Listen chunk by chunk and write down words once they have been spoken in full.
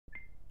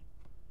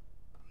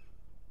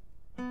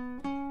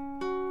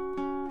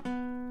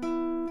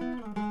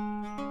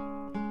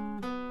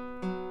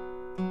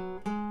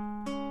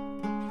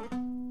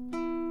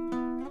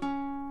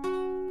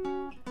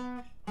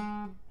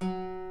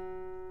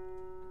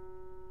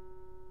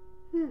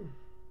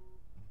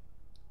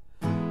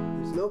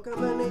No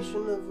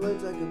combination of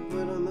words I could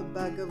put on the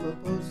back of a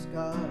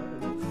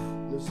postcard.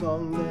 No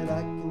song that I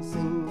can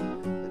sing,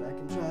 that I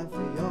can try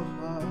for your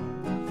heart.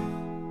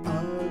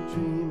 Our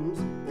dreams,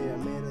 they are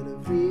made out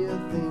of real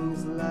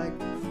things, like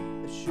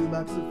a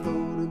shoebox of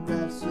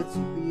photographs with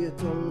sepia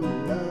tone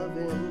and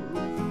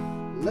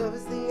loving. Love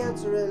is the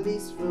answer, at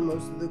least for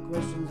most of the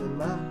questions in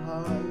my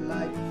heart,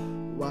 like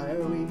why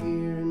are we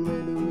here and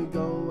where do we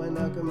go and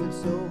how come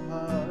it's so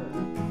hard?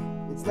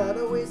 It's not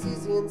always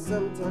easy and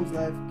sometimes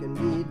life can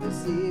be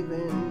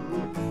deceiving.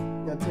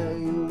 I'll tell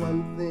you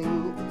one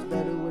thing, it's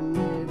better when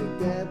we're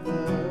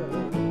together.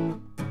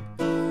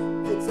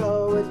 It's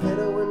always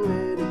better when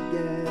we're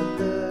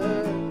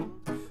together.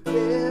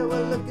 Yeah,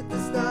 well look at the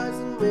stars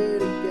and we're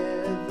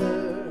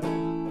together.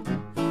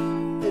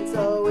 It's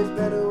always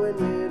better when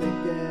we're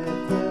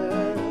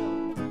together.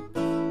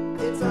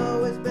 It's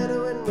always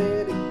better when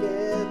we're together.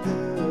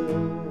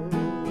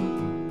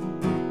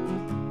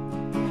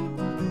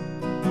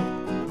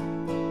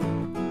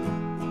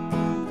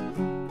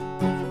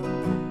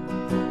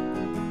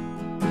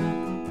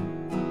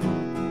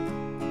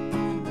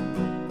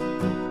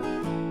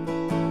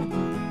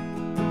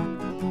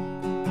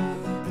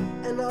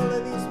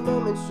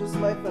 Just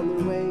might find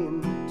their way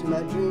into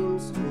my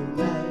dreams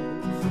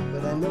tonight,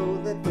 but I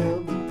know that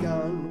they'll be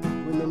gone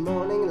when the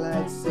morning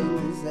light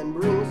sings and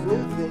brings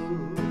new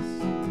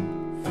things.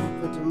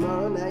 For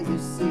tomorrow night you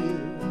see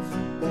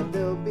that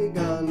they'll be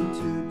gone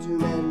too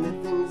many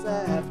things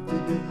I have to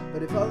do.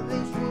 But if all of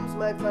these dreams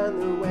might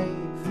find their way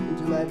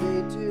into my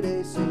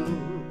day-to-day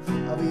scene,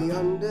 I'll be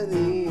under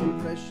the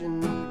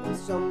impression of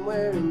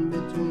somewhere in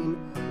between,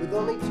 with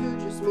only two,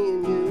 just me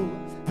and you.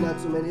 Not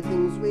so many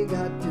things we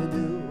got to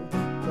do,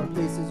 from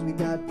places we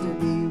got to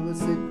be. We'll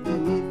sit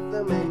beneath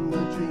the mango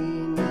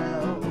tree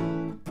now.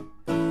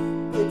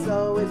 It's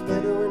always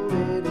better when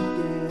we're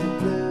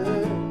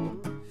together.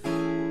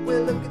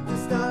 We'll look at the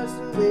stars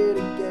and we're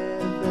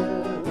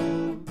together.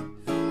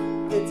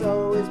 It's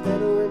always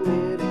better when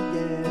we're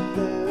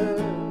together.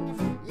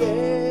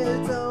 Yeah,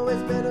 it's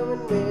always better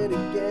when we're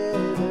together.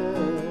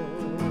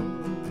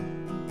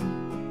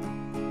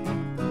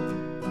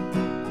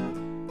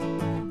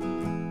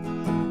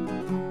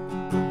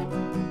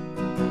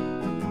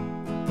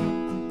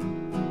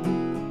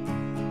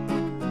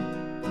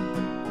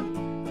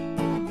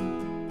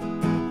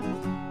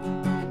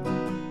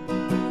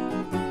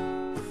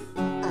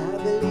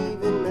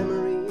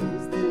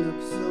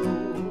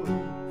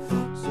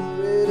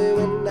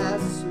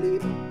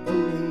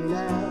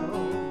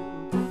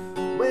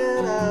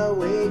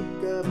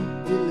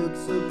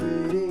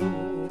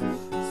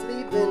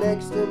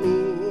 Next to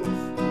me,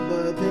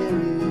 but there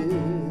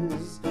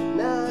is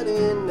not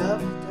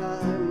enough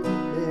time.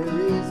 There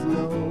is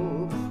no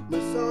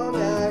song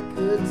I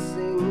could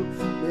sing.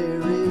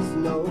 There is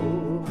no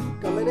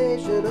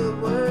combination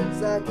of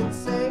words I can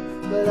say,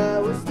 but I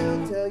will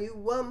still tell you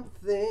one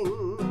thing: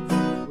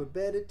 we're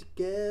better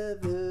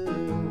together.